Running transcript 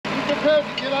prepared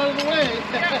to get out of the way.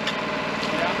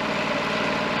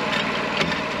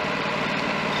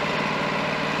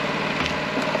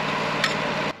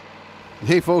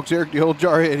 Hey folks, Eric the Old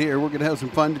Jarhead here. We're going to have some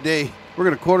fun today. We're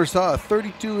going to quarter saw a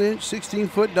 32-inch,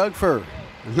 16-foot Doug Fir.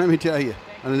 And let me tell you,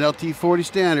 on an LT40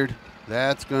 standard,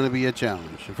 that's going to be a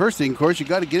challenge. The first thing, of course, you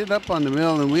got to get it up on the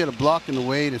mill, and we had a block in the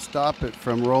way to stop it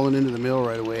from rolling into the mill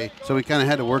right away. So we kind of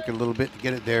had to work it a little bit to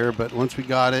get it there, but once we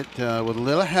got it, with a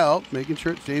little help, making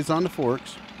sure it stays on the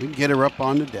forks, we can get her up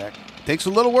on the deck. It takes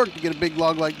a little work to get a big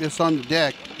log like this on the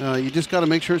deck. You just got to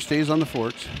make sure it stays on the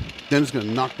forks. Then it's going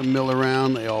to knock the mill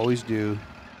around. They always do.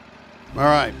 All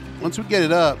right, once we get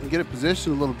it up and get it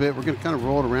positioned a little bit, we're going to kind of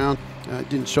roll it around.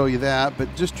 Didn't show you that,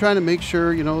 but just trying to make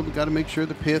sure, you know, we got to make sure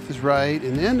the pith is right.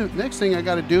 And then the next thing I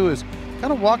got to do is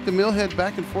kind of walk the mill head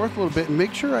back and forth a little bit and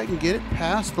make sure I can get it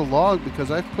past the log, because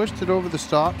I've pushed it over the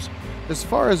stops as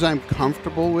far as I'm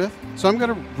comfortable with. So I'm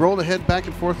going to roll the head back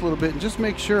and forth a little bit and just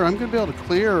make sure I'm going to be able to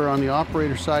clear on the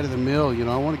operator side of the mill. You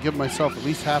know, I want to give myself at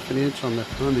least half an inch on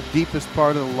the deepest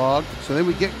part of the log. So then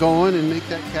we get going and make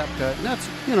that cap cut. And that's,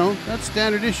 you know, that's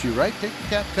standard issue, right? Take the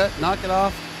cap cut, knock it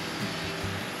off.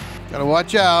 Got to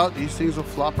watch out. These things will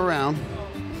flop around.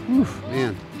 Whew,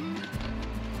 man.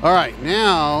 All right,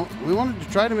 now we wanted to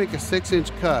try to make a 6-inch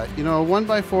cut. You know,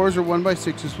 1x4s or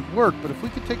 1x6s would work, but if we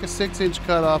could take a 6-inch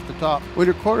cut off the top, when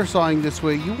you're quarter sawing this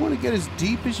way, you want to get as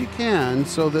deep as you can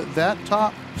so that that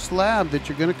top slab that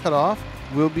you're going to cut off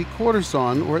will be quarter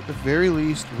sawn, or at the very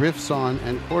least rift sawn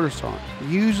and quarter sawn.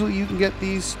 Usually you can get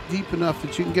these deep enough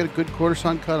that you can get a good quarter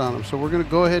sawn cut on them. So we're going to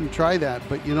go ahead and try that.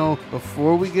 But you know,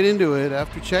 before we get into it,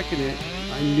 after checking it,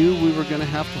 I knew we were going to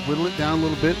have to whittle it down a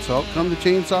little bit. So out come the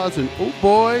chainsaws, and oh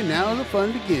boy, now the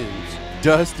fun begins.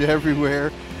 Dust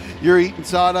everywhere. You're eating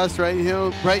sawdust right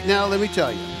now, let me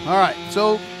tell you. All right,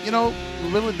 so, you know,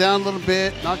 whittle it down a little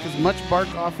bit, knock as much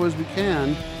bark off as we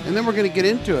can, and then we're going to get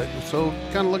into it. So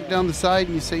kind of look down the side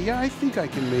and you say, yeah, I think I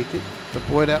can make it. But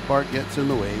boy, that bark gets in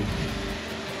the way.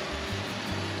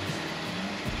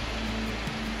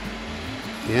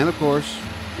 And of course,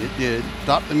 it did.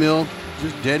 Stop the mill,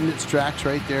 just dead in its tracks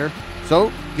right there.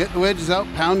 So get the wedges out,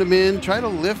 pound them in, try to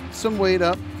lift some weight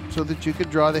up so that you could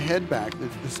draw the head back.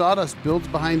 The sawdust builds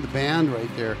behind the band right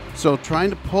there. So trying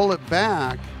to pull it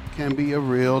back can be a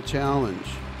real challenge.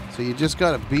 So you just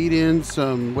got to beat in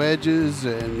some wedges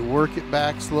and work it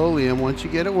back slowly. And once you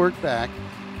get it worked back,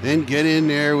 then get in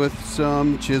there with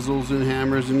some chisels and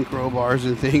hammers and crowbars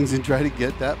and things and try to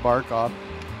get that bark off.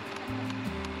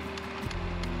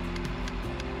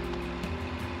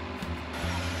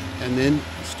 And then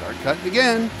start cutting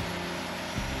again.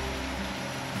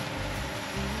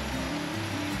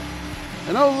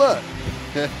 And oh look,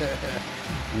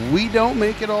 we don't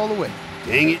make it all the way.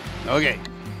 Dang it. Okay,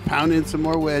 pound in some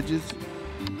more wedges,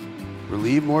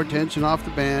 relieve more tension off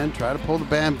the band, try to pull the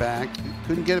band back.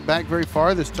 Couldn't get it back very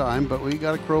far this time, but we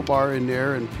got a crowbar in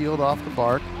there and peeled off the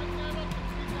bark.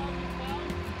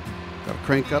 Got to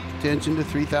crank up the tension to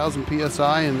 3,000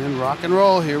 PSI and then rock and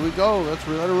roll. Here we go. Let's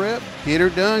let her rip. Get her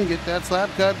done. Get that slab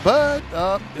cut. But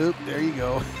up. Oop, there you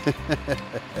go.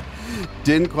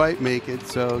 Didn't quite make it,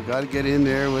 so got to get in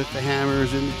there with the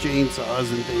hammers and the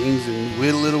chainsaws and things and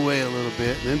whittle it away a little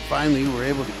bit. And then finally we're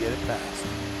able to get it past.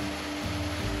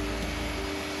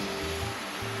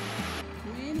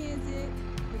 When is it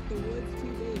if the wood's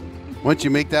too big? Once you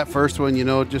make that first one, you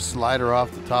know, just slide her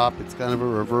off the top. It's kind of a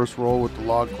reverse roll with the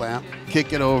log clamp.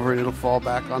 Kick it over and it'll fall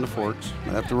back on the forks. I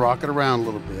have to rock it around a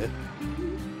little bit.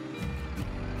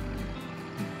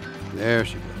 There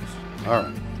she goes. All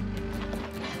right.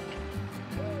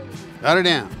 Got her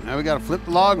down. Now we got to flip the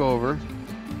log over.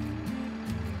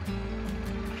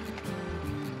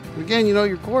 Again, you know,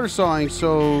 you're quarter sawing,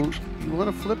 so you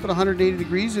want to flip it 180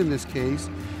 degrees in this case.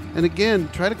 And again,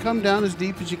 try to come down as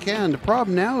deep as you can. The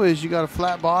problem now is you got a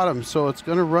flat bottom, so it's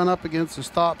going to run up against the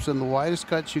stops, and the widest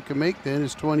cuts you can make then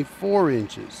is 24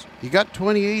 inches. You got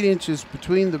 28 inches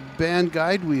between the band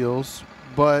guide wheels,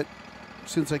 but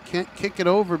since I can't kick it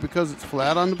over because it's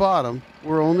flat on the bottom,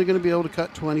 we're only going to be able to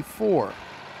cut 24.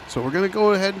 So we're going to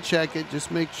go ahead and check it,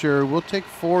 just make sure. We'll take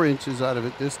 4 inches out of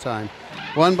it this time.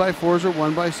 1x4s or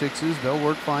 1x6s, they'll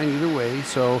work fine either way.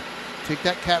 So take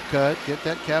that cap cut, get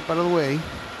that cap out of the way.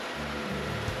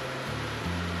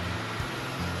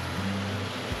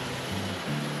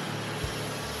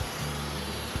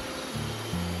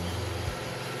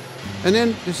 And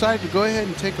then decide to go ahead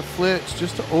and take a flitch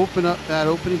just to open up that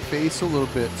opening face a little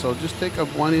bit. So just take a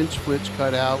 1-inch flitch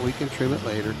cut out. We can trim it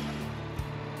later.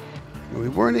 We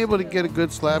weren't able to get a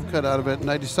good slab cut out of it, and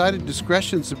I decided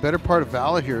discretion's the better part of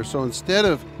valor here. So instead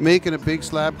of making a big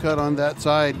slab cut on that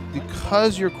side,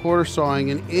 because you're quarter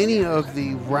sawing and any of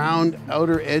the round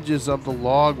outer edges of the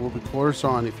log will be quarter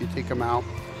sawn if you take them out,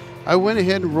 I went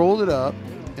ahead and rolled it up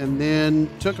and then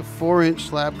took a 4-inch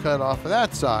slab cut off of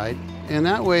that side, and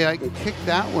that way I can kick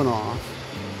that one off.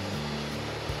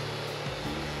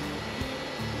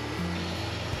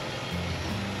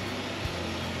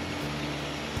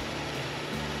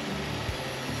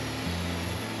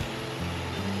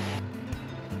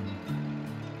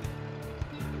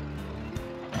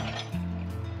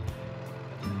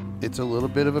 It's a little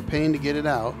bit of a pain to get it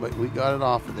out, but we got it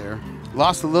off of there.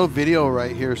 Lost a little video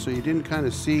right here, so you didn't kind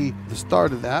of see the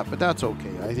start of that, but that's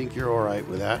okay. I think you're all right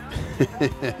with that.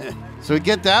 So we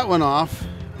get that one off,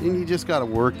 and you just got to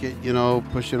work it, you know,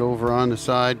 push it over on the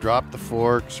side, drop the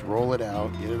forks, roll it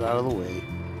out, get it out of the way.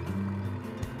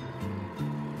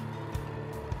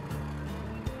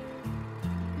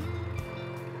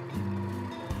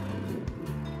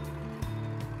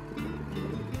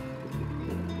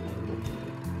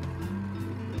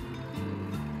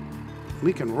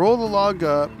 We can roll the log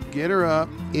up, get her up,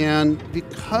 and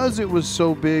because it was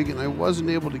so big and I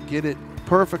wasn't able to get it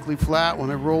perfectly flat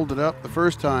when I rolled it up the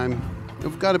first time,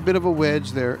 we've got a bit of a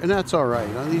wedge there, and that's all right.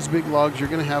 On these big logs, you're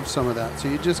gonna have some of that. So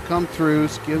you just come through,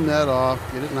 skim that off,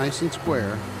 get it nice and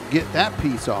square, get that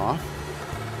piece off,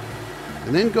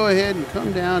 and then go ahead and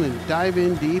come down and dive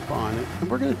in deep on it.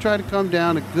 And we're gonna try to come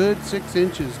down a good 6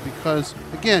 inches because,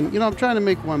 again, you know, I'm trying to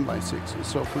make 1x6s.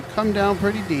 So if we come down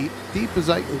pretty deep, deep as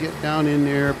I can get down in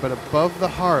there, but above the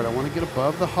heart, I wanna get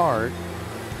above the heart.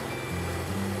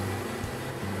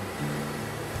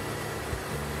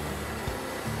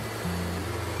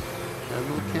 Got a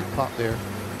little cant pop there.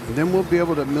 And then we'll be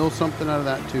able to mill something out of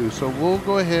that too. So we'll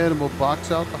go ahead and we'll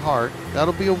box out the heart.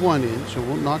 That'll be a 1 inch, so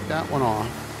we'll knock that one off.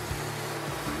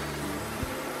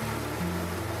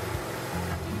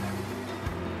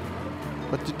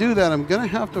 But to do that, I'm gonna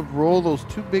have to roll those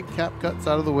 2 big cap cuts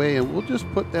out of the way, and we'll just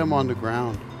put them on the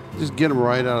ground. Just get them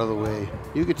right out of the way.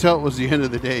 You could tell it was the end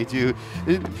of the day too.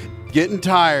 Getting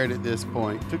tired at this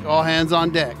point. Took all hands on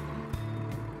deck.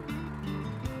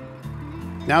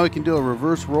 Now we can do a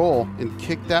reverse roll and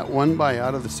kick that 1x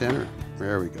out of the center.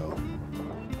 There we go.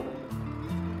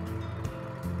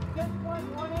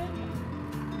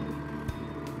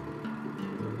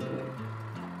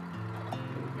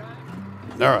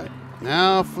 All right.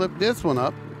 Now flip this one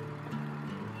up.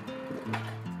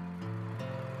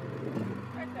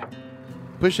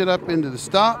 Push it up into the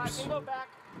stops.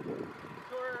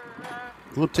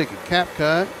 We'll take a cap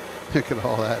cut. Look at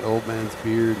all that old man's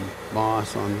beard and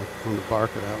moss on the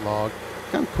bark of that log.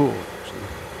 Kind of cool, actually.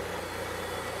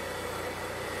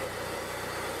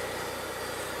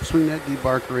 Swing that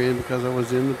debarker in because I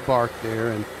was in the bark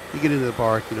there, and you get into the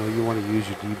bark, you know, you want to use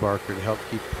your debarker to help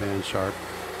keep the band sharp.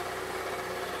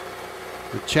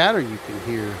 The chatter you can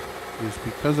hear is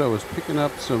because I was picking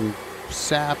up some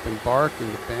sap and bark in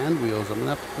the band wheels. I'm gonna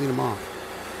have to clean them off.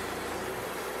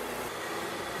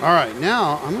 All right,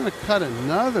 now I'm gonna cut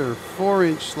another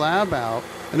 4-inch slab out.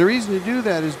 And the reason to do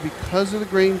that is because of the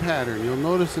grain pattern. You'll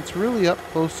notice it's really up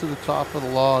close to the top of the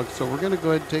log. So we're gonna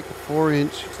go ahead and take a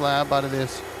 4-inch slab out of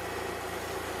this.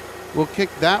 We'll kick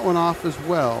that one off as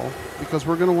well because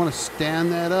we're gonna wanna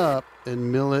stand that up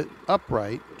and mill it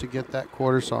upright to get that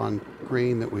quarter sawn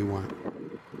grain that we want.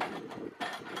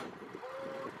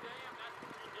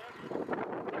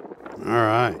 All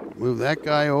right, move that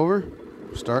guy over,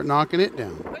 start knocking it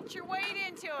down. Put your weight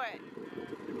into it.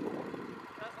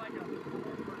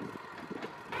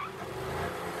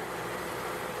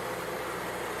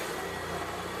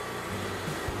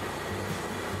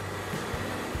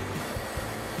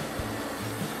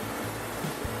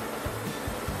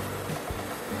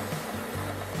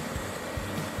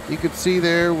 You can see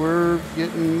there we're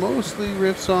getting mostly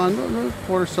riffs on, a little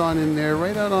quarter sawn in there,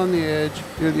 right out on the edge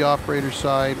near the operator's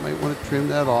side. Might want to trim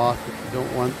that off if you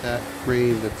don't want that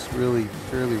grain that's really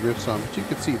fairly riffs on. But you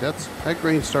can see that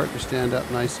grain's starting to stand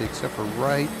up nicely except for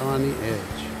right on the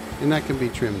edge. And that can be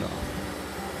trimmed off.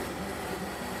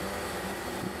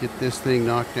 Get this thing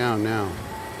knocked down now.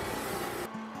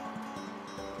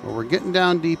 Well, we're getting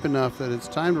down deep enough that it's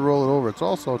time to roll it over. It's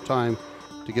also time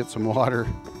to get some water.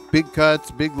 Big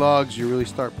cuts, big logs, you really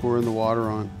start pouring the water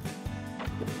on.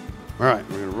 All right,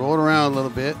 we're gonna roll it around a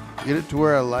little bit, get it to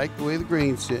where I like the way the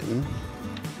grain's sitting,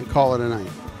 and call it a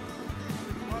night.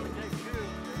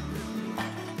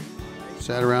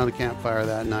 Sat around a campfire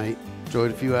that night,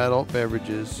 enjoyed a few adult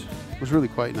beverages. It was really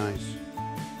quite nice.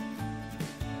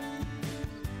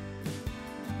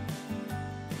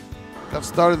 Got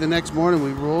started the next morning,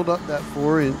 we rolled up that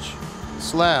 4-inch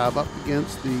slab up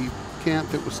against the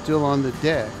cant that was still on the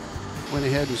deck. Went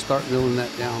ahead and start milling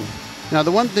that down. Now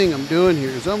the one thing I'm doing here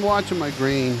is I'm watching my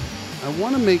grain. I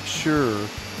want to make sure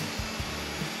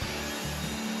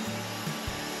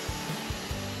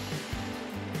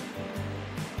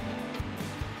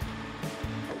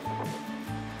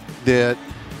that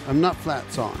I'm not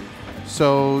flat sawing.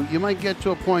 So you might get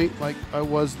to a point like I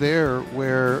was there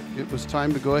where it was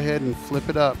time to go ahead and flip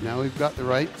it up. Now we've got the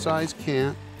right size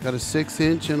cant, got a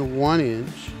 6-inch and a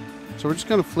 1-inch. So we're just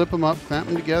going to flip them up, clamp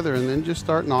them together, and then just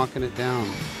start knocking it down.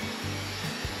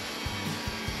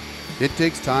 It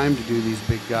takes time to do these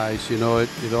big guys. You know,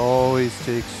 it always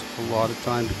takes a lot of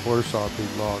time to quarter saw a big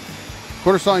log.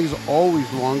 Quarter sawing is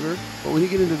always longer, but when you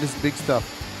get into this big stuff,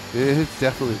 it's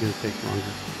definitely going to take longer.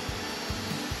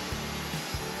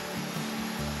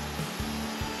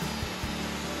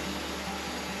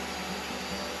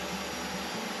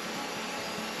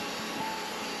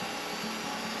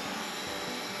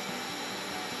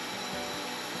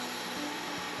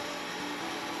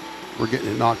 We're getting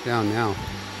it knocked down now.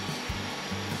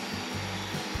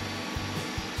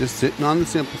 Just sitting on the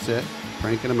simple set,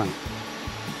 cranking them out.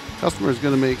 Customer is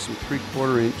going to make some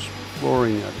 3/4-inch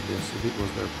flooring out of this. I think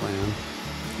was their plan.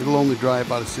 It'll only dry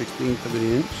about a 1/16 of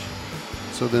an inch,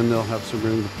 so then they'll have some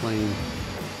room to plane.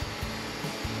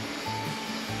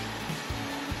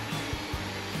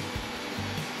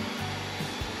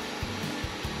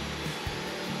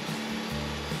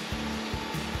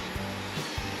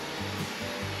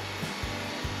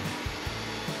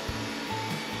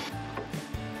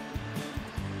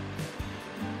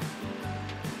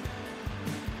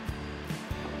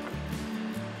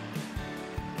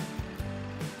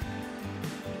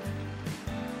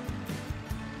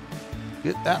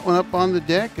 Get that one up on the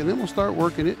deck, and then we'll start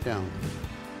working it down.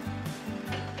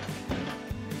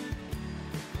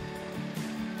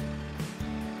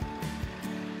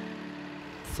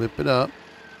 Flip it up.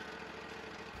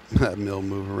 That mill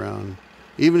move around.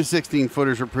 Even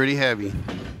 16-footers are pretty heavy.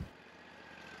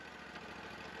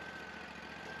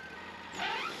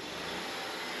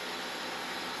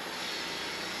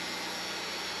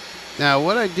 Now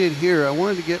what I did here, I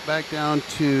wanted to get back down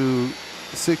to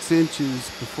 6 inches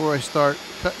before I start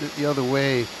cutting it the other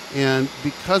way, and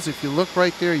because if you look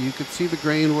right there you could see the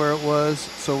grain where it was,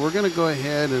 so we're going to go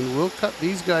ahead and we'll cut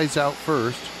these guys out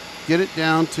first, get it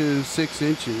down to 6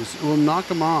 inches. We'll knock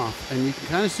them off, and you can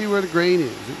kind of see where the grain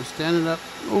is. It was standing up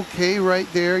okay right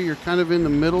there. You're kind of in the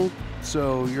middle,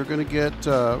 so you're going to get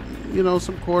you know,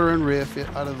 some quarter and riff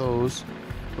out of those.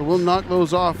 But we'll knock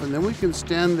those off, and then we can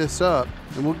stand this up,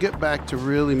 and we'll get back to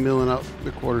really milling up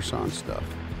the quarter saw stuff.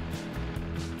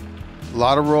 A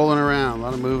lot of rolling around, a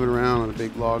lot of moving around on a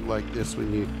big log like this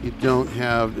when you don't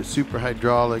have the super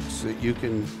hydraulics that you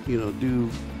can, you know, do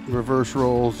reverse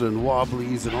rolls and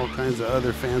wobblies and all kinds of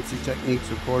other fancy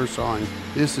techniques of quarter sawing.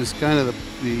 This is kind of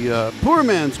the poor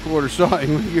man's quarter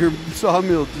sawing when your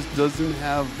sawmill just doesn't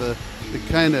have the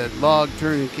kind of log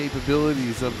turning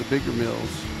capabilities of the bigger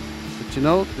mills. But you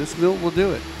know, this mill will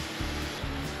do it.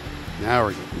 Now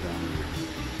we're getting down there.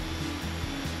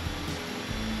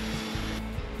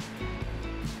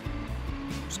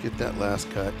 Get that last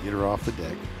cut, get her off the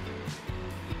deck.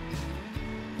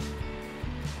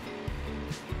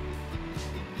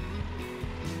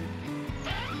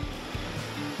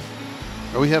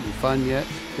 Are we having fun yet?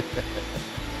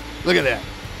 Look at that.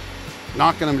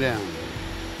 Knocking them down.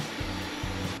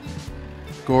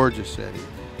 Gorgeous setting.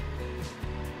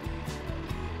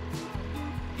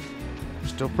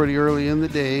 Still pretty early in the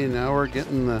day, and now we're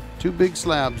getting the 2 big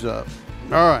slabs up.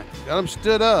 All right, got them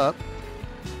stood up.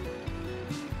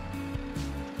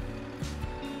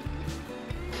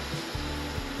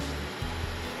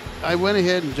 I went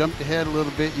ahead and jumped ahead a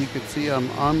little bit. You can see I'm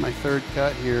on my 3rd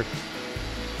cut here.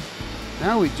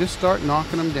 Now we just start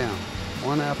knocking them down,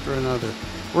 one after another.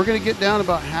 We're going to get down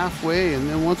about halfway, and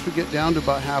then once we get down to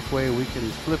about halfway, we can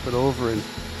flip it over. And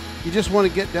you just want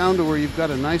to get down to where you've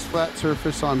got a nice flat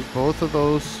surface on both of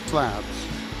those slabs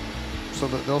so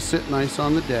that they'll sit nice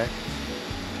on the deck.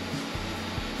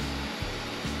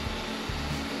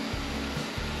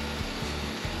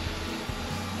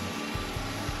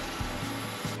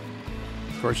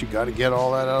 Of course, you got to get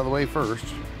all that out of the way first.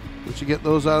 Once you get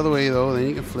those out of the way, though, then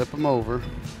you can flip them over.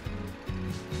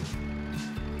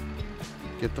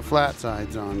 Get the flat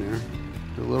sides on there.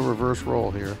 Do a little reverse roll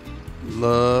here.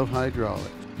 Love hydraulics.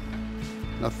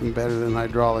 Nothing better than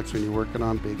hydraulics when you're working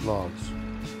on big logs.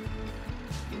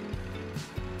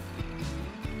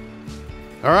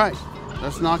 All right,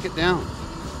 let's knock it down.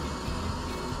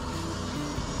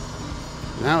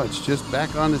 Now it's just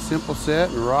back on the simple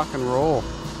set and rock and roll.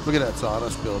 Look at that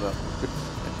sawdust build up.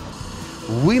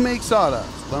 We make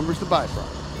sawdust. Lumber's the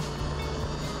byproduct.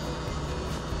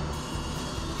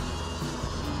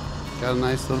 Got a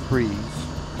nice little breeze.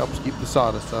 Helps keep the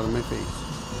sawdust out of my face.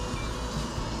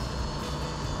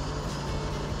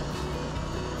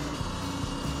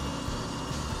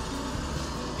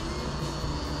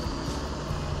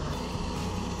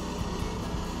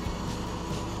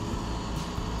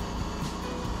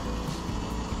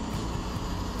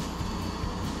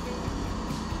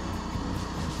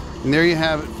 And there you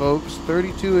have it, folks.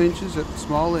 32 inches at the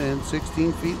small end,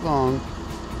 16 feet long,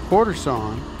 quarter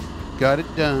sawn. Got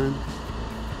it done.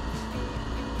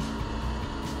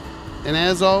 And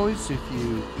as always, if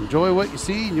you enjoy what you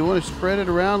see and you want to spread it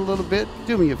around a little bit,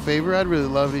 do me a favor. I'd really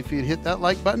love it if you'd hit that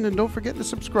like button, and don't forget to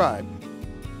subscribe.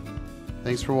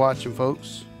 Thanks for watching,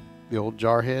 folks. The old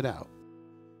Jarhead out.